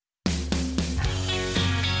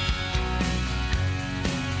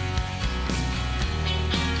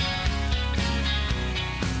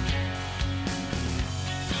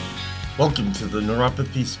Welcome to the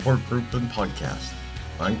Neuropathy Support Group and Podcast.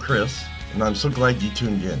 I'm Chris, and I'm so glad you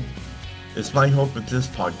tuned in. It's my hope with this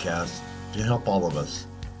podcast to help all of us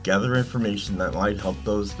gather information that might help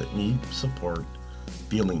those that need support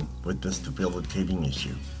dealing with this debilitating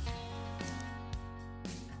issue.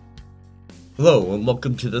 Hello, and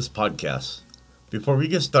welcome to this podcast. Before we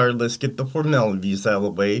get started, let's get the formalities out of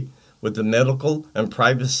the way with the medical and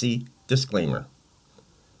privacy disclaimer.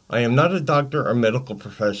 I am not a doctor or medical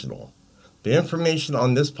professional. The information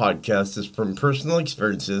on this podcast is from personal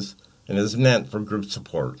experiences and is meant for group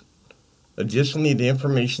support. Additionally, the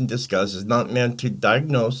information discussed is not meant to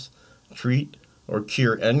diagnose, treat, or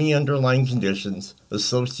cure any underlying conditions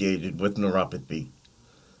associated with neuropathy.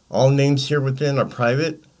 All names here within are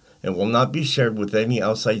private and will not be shared with any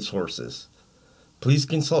outside sources. Please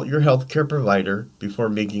consult your healthcare provider before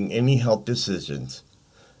making any health decisions.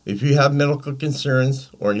 If you have medical concerns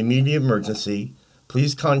or an immediate emergency,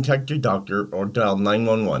 please contact your doctor or dial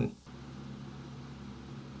 911.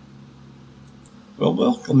 Well,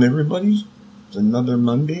 welcome everybody. It's another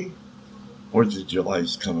Monday. 4th of July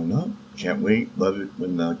is coming up. Can't wait. Love it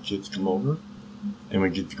when the kids come over and we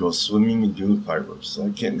get to go swimming and doing fireworks. So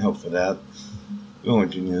I can't help for that. The only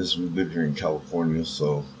thing is we live here in California,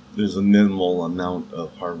 so there's a minimal amount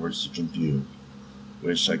of fireworks you can do.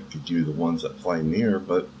 Wish I could do the ones that fly in the air,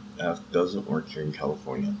 but that doesn't work here in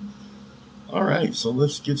California. Alright, so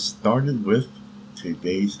let's get started with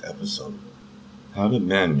today's episode. How to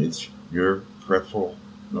manage your peripheral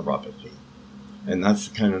neuropathy. And that's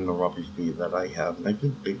the kind of neuropathy that I have, and I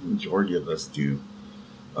think the big majority of us do.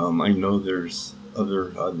 I know there's other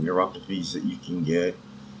neuropathies that you can get,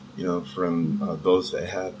 from those that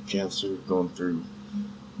have cancer going through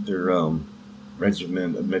their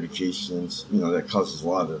regimen of medications, that causes a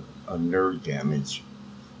lot of nerve damage.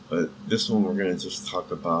 But this one we're going to just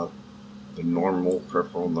talk about the normal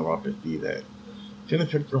peripheral neuropathy that can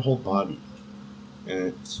affect your whole body.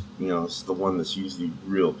 And it's the one that's usually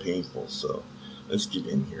real painful. So let's get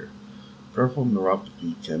in here. Peripheral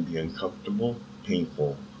neuropathy can be uncomfortable,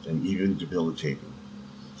 painful, and even debilitating.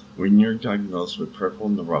 When you're diagnosed with peripheral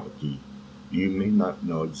neuropathy, you may not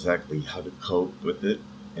know exactly how to cope with it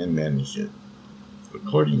and manage it.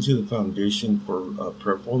 According to the Foundation for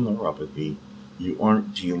Peripheral Neuropathy, you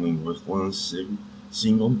aren't dealing with one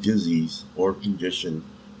single disease or condition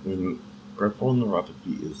when peripheral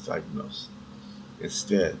neuropathy is diagnosed.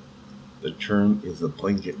 Instead, the term is a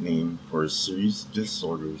blanket name for a series of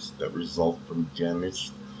disorders that result from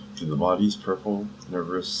damage to the body's peripheral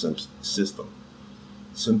nervous system.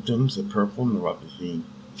 Symptoms of peripheral neuropathy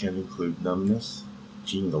can include numbness,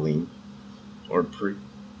 tingling, or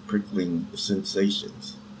prickling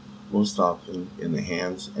sensations, most often in the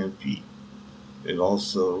hands and feet. It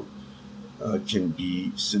also can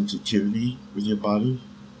be sensitivity with your body,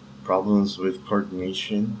 problems with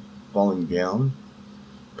coordination, falling down,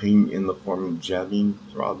 pain in the form of jabbing,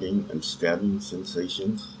 throbbing, and stabbing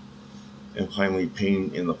sensations, and finally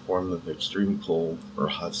pain in the form of extreme cold or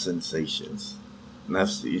hot sensations. And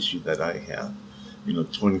that's the issue that I have.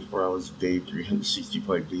 24 hours a day,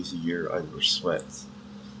 365 days a year, I wear sweats.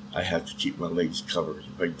 I have to keep my legs covered.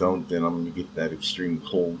 If I don't, then I'm going to get that extreme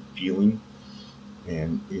cold feeling,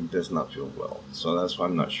 and it does not feel well. So that's why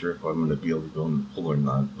I'm not sure if I'm going to be able to go in the pool or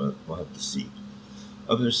not, but we'll have to see.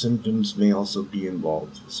 Other symptoms may also be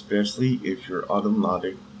involved, especially if your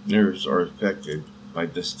autonomic nerves are affected by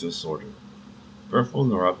this disorder. Peripheral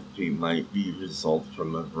neuropathy might be a result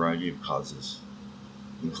from a variety of causes,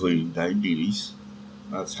 including diabetes,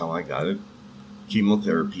 that's how I got it,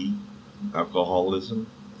 chemotherapy, alcoholism,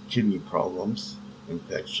 kidney problems,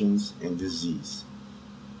 infections, and disease.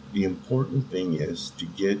 The important thing is to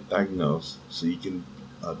get diagnosed so you can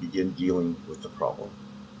begin dealing with the problem.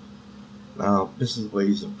 Now, this is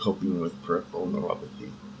ways of coping with peripheral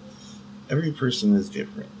neuropathy. Every person is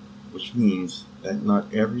different, which means that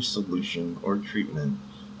not every solution or treatment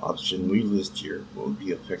option we list here will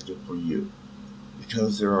be effective for you.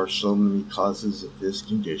 Because there are so many causes of this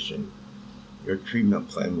condition, your treatment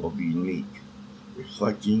plan will be unique,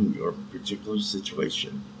 reflecting your particular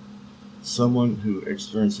situation. Someone who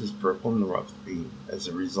experiences peripheral neuropathy as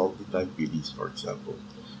a result of diabetes, for example,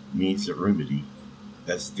 needs a remedy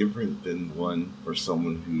that's different than one for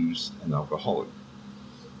someone who's an alcoholic.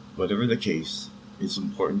 Whatever the case, it's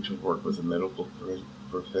important to work with a medical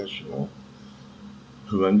professional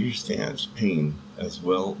who understands pain as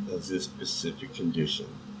well as this specific condition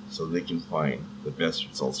so they can find the best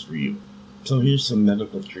results for you. So here's some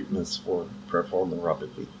medical treatments for peripheral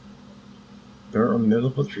neuropathy. There are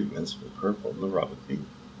medical treatments for peripheral neuropathy,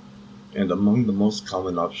 and among the most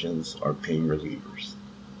common options are pain relievers.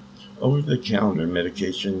 Over-the-counter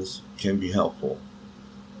medications can be helpful,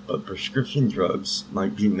 but prescription drugs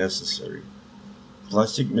might be necessary.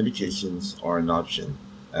 Classic medications are an option,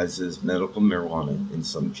 as is medical marijuana in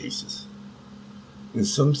some cases. In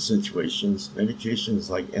some situations, medications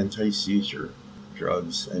like anti-seizure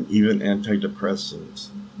drugs and even antidepressants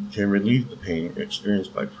can relieve the pain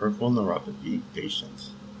experienced by peripheral neuropathy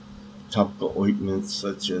patients. Topical ointments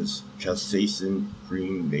such as capsaicin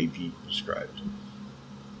cream may be prescribed.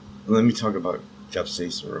 Let me talk about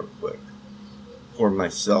capsaicin real quick. For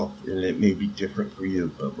myself, and it may be different for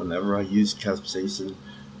you, but whenever I use capsaicin,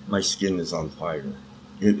 my skin is on fire.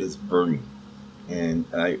 It is burning, and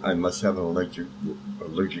I must have an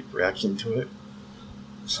allergic reaction to it.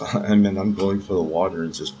 So I'm going for the water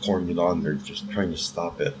and just pouring it on there, just trying to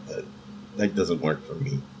stop it, but that doesn't work for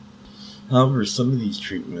me. However, some of these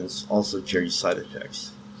treatments also carry side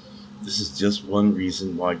effects. This is just one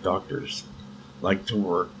reason why doctors like to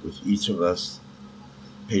work with each of us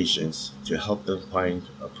patients to help them find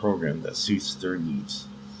a program that suits their needs.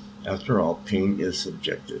 After all, pain is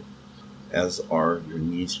subjective, as are your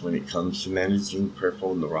needs when it comes to managing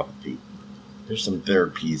peripheral neuropathy. There's some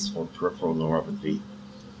therapies for peripheral neuropathy.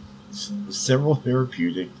 Several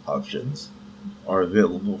therapeutic options are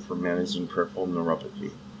available for managing peripheral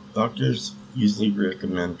neuropathy. Doctors usually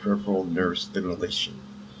recommend peripheral nerve stimulation,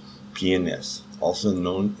 PNS, also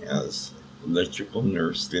known as electrical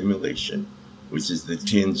nerve stimulation, which is the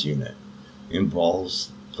TENS unit.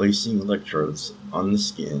 Involves placing electrodes on the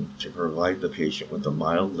skin to provide the patient with a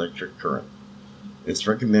mild electric current. It's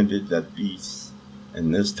recommended that this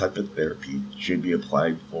type of therapy should be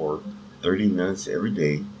applied for 30 minutes every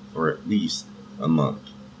day for at least a month.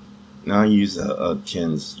 Now I use a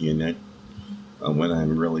TENS unit when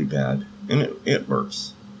I'm really bad, and it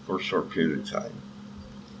works for a short period of time.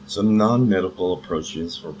 Some non-medical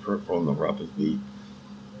approaches for peripheral neuropathy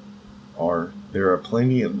there are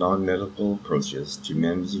plenty of non-medical approaches to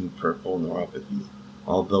managing peripheral neuropathy,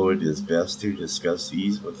 although it is best to discuss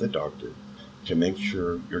these with a doctor to make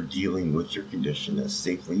sure you're dealing with your condition as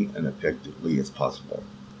safely and effectively as possible.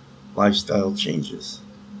 Lifestyle changes.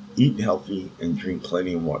 Eat healthy and drink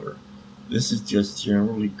plenty of water. This is just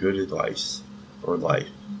generally good advice for life,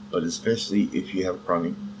 but especially if you have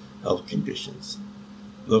chronic health conditions.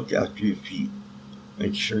 Look after your feet.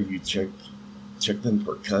 Make sure you check them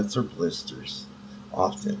for cuts or blisters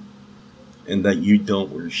often, and that you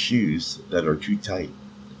don't wear shoes that are too tight.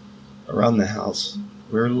 Around the house,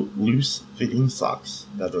 wear loose-fitting socks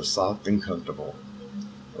that are soft and comfortable.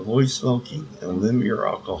 Avoid smoking and limit your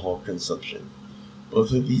alcohol consumption.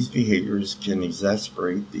 Both of these behaviors can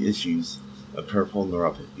exacerbate the issues of peripheral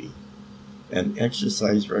neuropathy. And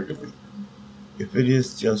exercise regularly. If it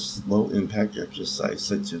is just low-impact exercise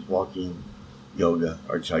such as walking, yoga,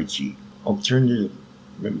 or Tai Chi. Alternative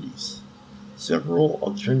remedies. Several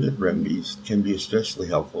alternative remedies can be especially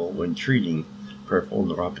helpful when treating peripheral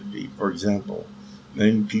neuropathy. For example,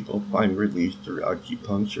 many people find relief through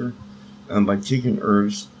acupuncture and by taking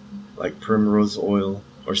herbs like primrose oil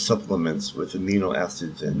or supplements with amino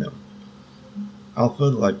acids in them.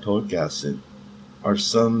 Alpha-lipoic acid are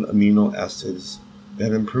some amino acids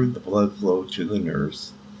that improve the blood flow to the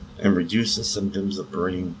nerves and reduce the symptoms of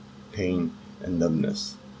burning, pain, and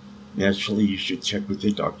numbness. Naturally, you should check with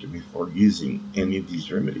your doctor before using any of these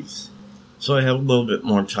remedies. So I have a little bit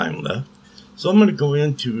more time left. So I'm going to go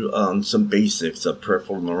into some basics of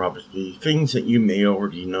peripheral neuropathy, things that you may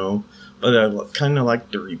already know, but I kind of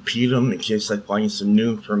like to repeat them in case I find some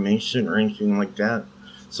new information or anything like that.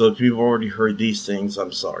 So if you've already heard these things,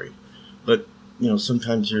 I'm sorry. But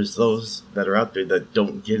sometimes there's those that are out there that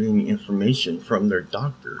don't get any information from their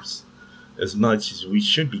doctors as much as we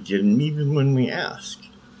should be getting, even when we ask.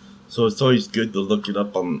 So it's always good to look it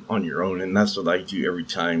up on your own, and that's what I do every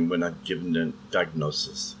time when I'm given a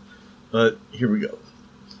diagnosis. But here we go.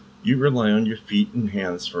 You rely on your feet and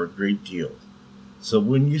hands for a great deal. So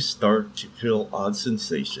when you start to feel odd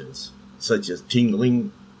sensations, such as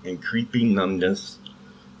tingling and creeping numbness,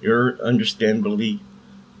 you're understandably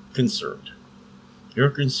concerned. Your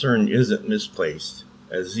concern isn't misplaced,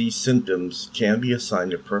 as these symptoms can be a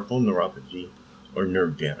sign of peripheral neuropathy or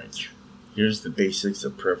nerve damage. Here's the basics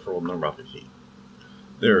of peripheral neuropathy.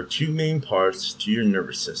 There are two main parts to your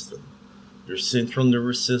nervous system. Your central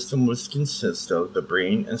nervous system, which consists of the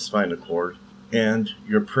brain and spinal cord, and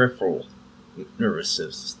your peripheral nervous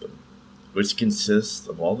system, which consists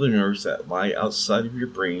of all the nerves that lie outside of your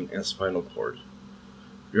brain and spinal cord.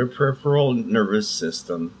 Your peripheral nervous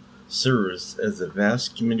system serves as a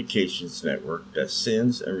vast communications network that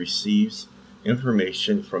sends and receives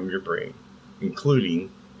information from your brain, including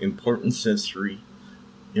important sensory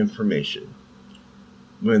information.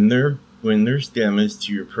 When there's damage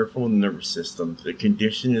to your peripheral nervous system, the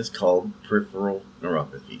condition is called peripheral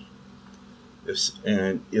neuropathy.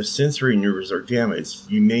 If sensory nerves are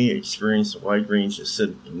damaged, you may experience a wide range of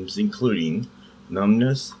symptoms, including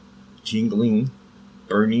numbness, tingling,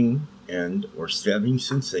 burning, or stabbing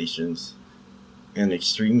sensations, and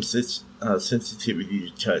extreme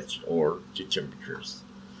sensitivity to touch or to temperatures.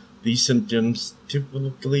 These symptoms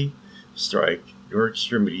typically strike your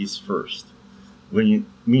extremities first,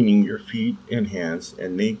 meaning your feet and hands,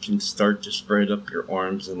 and they can start to spread up your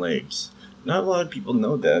arms and legs. Not a lot of people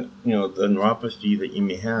know that. The neuropathy that you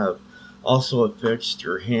may have also affects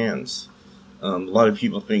your hands. A lot of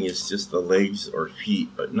people think it's just the legs or feet,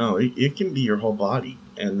 but no, it can be your whole body,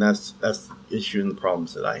 and that's the issue and the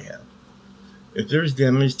problems that I have. If there's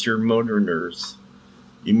damage to your motor nerves,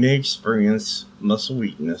 you may experience muscle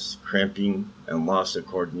weakness, cramping, and loss of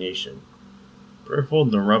coordination. Peripheral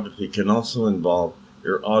neuropathy can also involve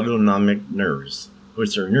your autonomic nerves,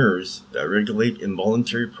 which are nerves that regulate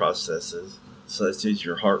involuntary processes such as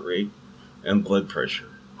your heart rate and blood pressure.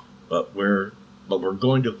 But we're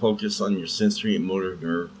going to focus on your sensory and motor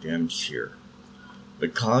nerve damage here. The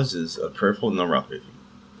causes of peripheral neuropathy.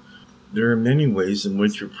 There are many ways in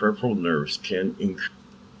which your peripheral nerves can increase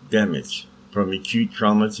damage, from acute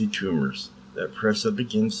trauma to tumors that press up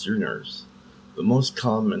against your nerves. The most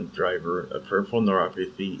common driver of peripheral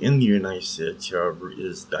neuropathy in the United States, however,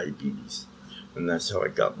 is diabetes. And that's how I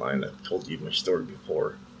got mine. I've told you my story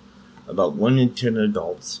before. About 1 in 10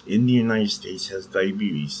 adults in the United States has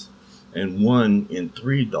diabetes, and 1 in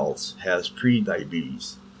 3 adults has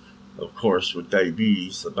pre-diabetes. Of course, with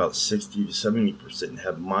diabetes, about 60 to 70%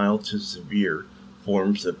 have mild to severe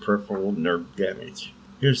forms of peripheral nerve damage.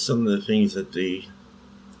 Here's some of the things that they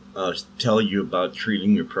tell you about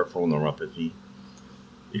treating your peripheral neuropathy.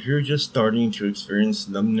 If you're just starting to experience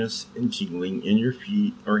numbness and tingling in your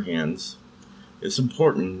feet or hands, it's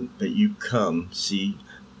important that you go see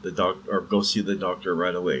the doctor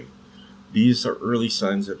right away. These are early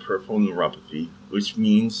signs of peripheral neuropathy, which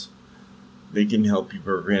means they can help you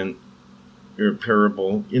prevent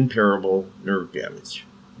irreparable nerve damage,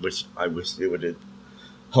 which I wish they would have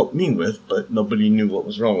helped me with, but nobody knew what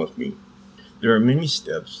was wrong with me. There are many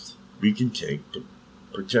steps we can take to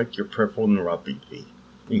protect your peripheral neuropathy,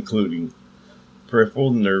 including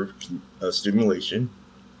peripheral nerve stimulation,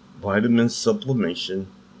 vitamin supplementation,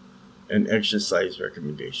 and exercise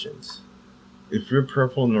recommendations. If your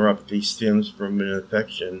peripheral neuropathy stems from an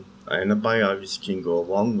infection, antibiotics can go a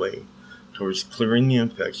long way towards clearing the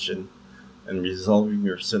infection and resolving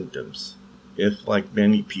your symptoms. If, like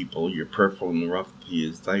many people, your peripheral neuropathy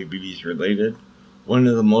is diabetes related, one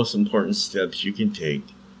of the most important steps you can take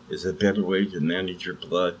is a better way to manage your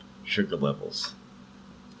blood sugar levels.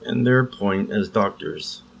 And their point as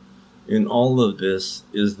doctors in all of this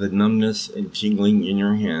is the numbness and tingling in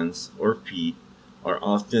your hands or feet are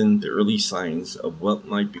often the early signs of what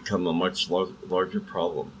might become a much larger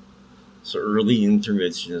problem. So early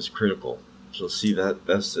intervention is critical. So see,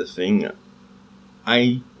 that's the thing.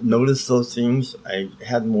 I noticed those things. I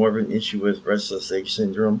had more of an issue with restless leg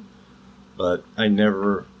syndrome, but I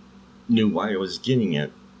never knew why I was getting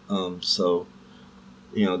it. So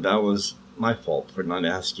that was my fault for not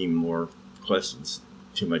asking more questions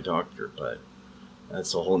to my doctor, but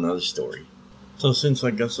that's a whole nother story. So since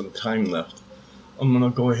I got some time left, I'm going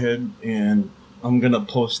to go ahead and I'm going to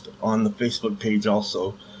post on the Facebook page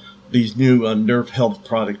also these new Nerve Health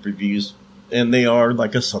product reviews, and they are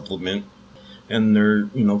like a supplement, and they're,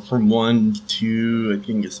 from 1 to, I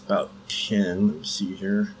think it's about 10. Let me see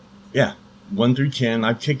here. Yeah, 1 through 10.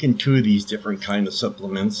 I've taken 2 of these different kind of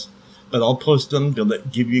supplements, but I'll post them to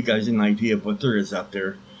give you guys an idea of what there is out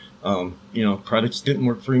there. Products didn't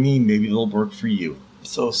work for me, maybe they'll work for you.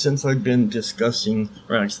 So since I've been discussing,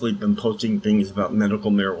 or actually been posting things about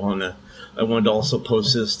medical marijuana, I wanted to also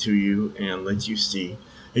post this to you and let you see.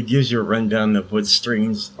 It gives you a rundown of what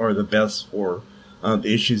strains are the best for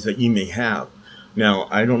the issues that you may have. Now,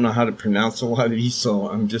 I don't know how to pronounce a lot of these, so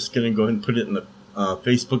I'm just going to go ahead and put it in the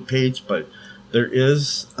Facebook page, but there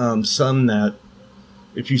is some that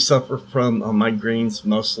if you suffer from migraines,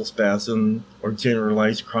 muscle spasm, or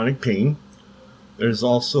generalized chronic pain. There's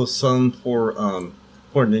also some for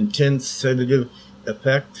an intense sedative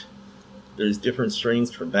effect. There's different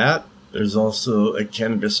strains for that. There's also a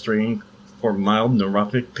cannabis strain for mild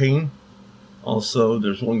neuropathic pain. Also,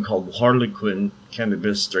 there's one called Harlequin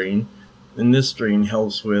cannabis strain, and this strain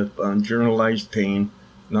helps with generalized pain,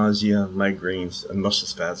 nausea, migraines, and muscle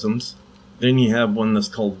spasms. Then you have one that's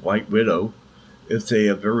called White Widow. It's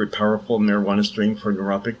a very powerful marijuana strain for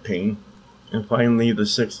neuropathic pain. And finally, the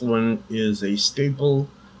 6th one is a staple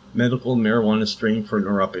medical marijuana strain for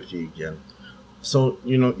neuropathy again. So,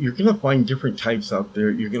 you're going to find different types out there.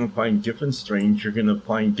 You're going to find different strains. You're going to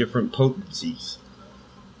find different potencies.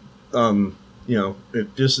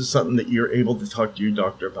 If this is something that you're able to talk to your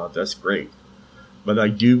doctor about, that's great. But I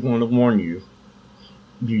do want to warn you,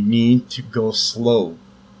 you need to go slow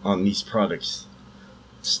on these products.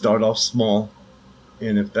 Start off small,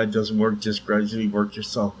 and if that doesn't work, just gradually work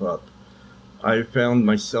yourself up. I found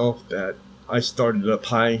myself that I started up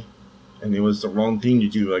high, and it was the wrong thing to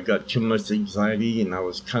do. I got too much anxiety, and I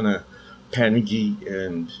was kind of panicky,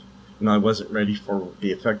 and I wasn't ready for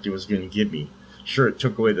the effect it was going to give me. Sure, it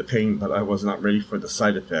took away the pain, but I was not ready for the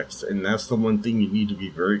side effects, and that's the one thing you need to be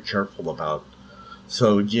very careful about.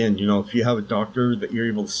 So again, if you have a doctor that you're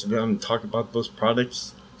able to sit down and talk about those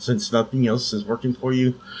products, since nothing else is working for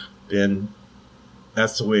you, then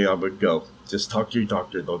that's the way I would go. Just talk to your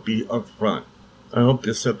doctor. They'll be upfront. I hope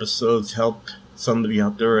this episode's helped somebody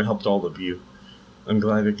out there. It helped all of you. I'm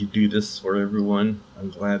glad I could do this for everyone. I'm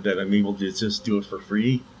glad that I'm able to just do it for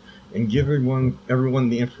free and give everyone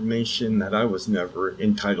the information that I was never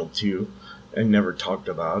entitled to and never talked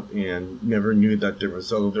about and never knew that there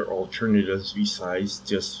was other alternatives besides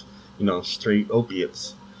just, straight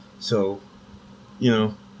opiates. So,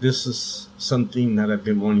 this is something that I've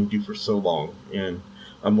been wanting to do for so long, and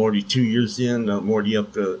I'm already 2 years in. I'm already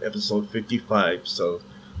up to episode 55, so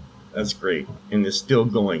that's great. And it's still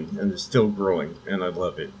going, and it's still growing, and I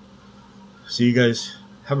love it. So you guys,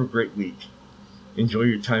 have a great week. Enjoy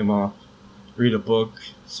your time off. Read a book.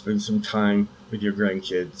 Spend some time with your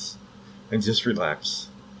grandkids. And just relax.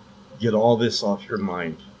 Get all this off your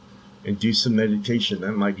mind. And do some meditation.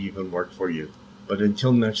 That might even work for you. But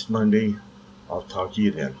until next Monday, I'll talk to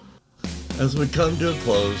you then. As we come to a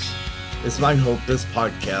close, it's my hope this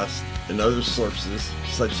podcast and other sources,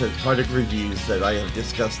 such as product reviews that I have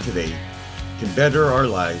discussed today, can better our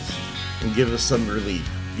lives and give us some relief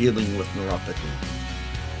dealing with neuropathy.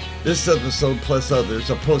 This episode, plus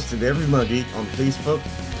others, are posted every Monday on Facebook,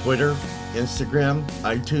 Twitter, Instagram,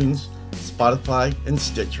 iTunes, Spotify, and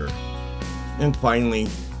Stitcher. And finally,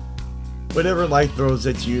 whatever life throws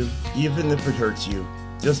at you, even if it hurts you,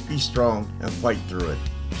 just be strong and fight through it.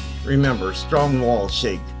 Remember, strong walls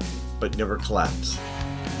shake, but never collapse.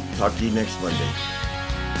 Talk to you next Monday.